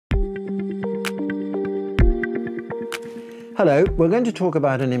Hello, we're going to talk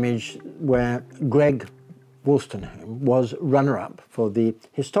about an image where Gregg Wolstenholme was runner-up for the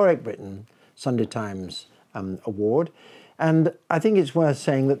Historic Britain Sunday Times Award. And I think it's worth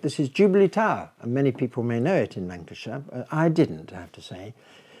saying that this is Jubilee Tower, and many people may know it in Lancashire. I didn't, I have to say.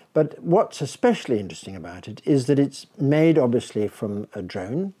 But what's especially interesting about it is that it's made, obviously, from a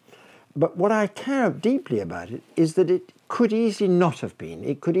drone. But what I care deeply about it is that it could easily not have been.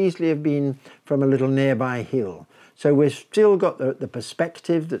 It could easily have been from a little nearby hill. So we've still got the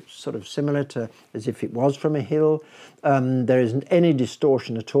perspective that's sort of similar to as if it was from a hill. There isn't any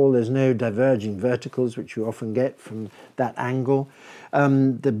distortion at all. There's no diverging verticals, which you often get from that angle.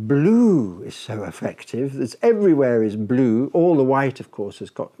 The blue is so effective. Everywhere is blue. All the white, of course, has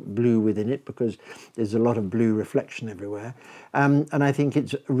got blue within it because there's a lot of blue reflection everywhere. And I think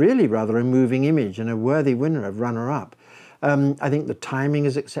it's really rather a moving image and a worthy winner of runner-up. I think the timing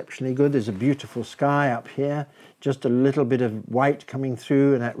is exceptionally good. There's a beautiful sky up here, just a little bit of white coming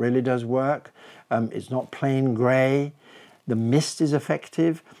through, and that really does work. It's not plain grey. The mist is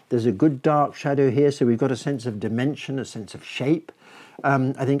effective. There's a good dark shadow here, so we've got a sense of dimension, a sense of shape.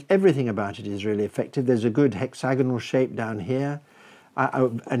 I think everything about it is really effective. There's a good hexagonal shape down here.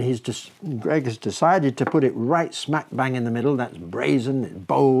 And Gregg has decided to put it right smack bang in the middle. That's brazen, it's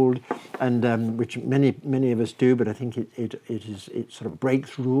bold, and which many of us do. But I think it sort of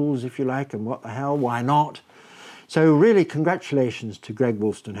breaks rules, if you like. And what the hell? Why not? So really, congratulations to Gregg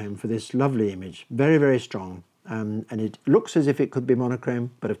Wolstenholme for this lovely image. Very, very strong, and it looks as if it could be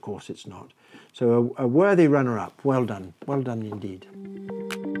monochrome, but of course it's not. So a worthy runner-up. Well done indeed.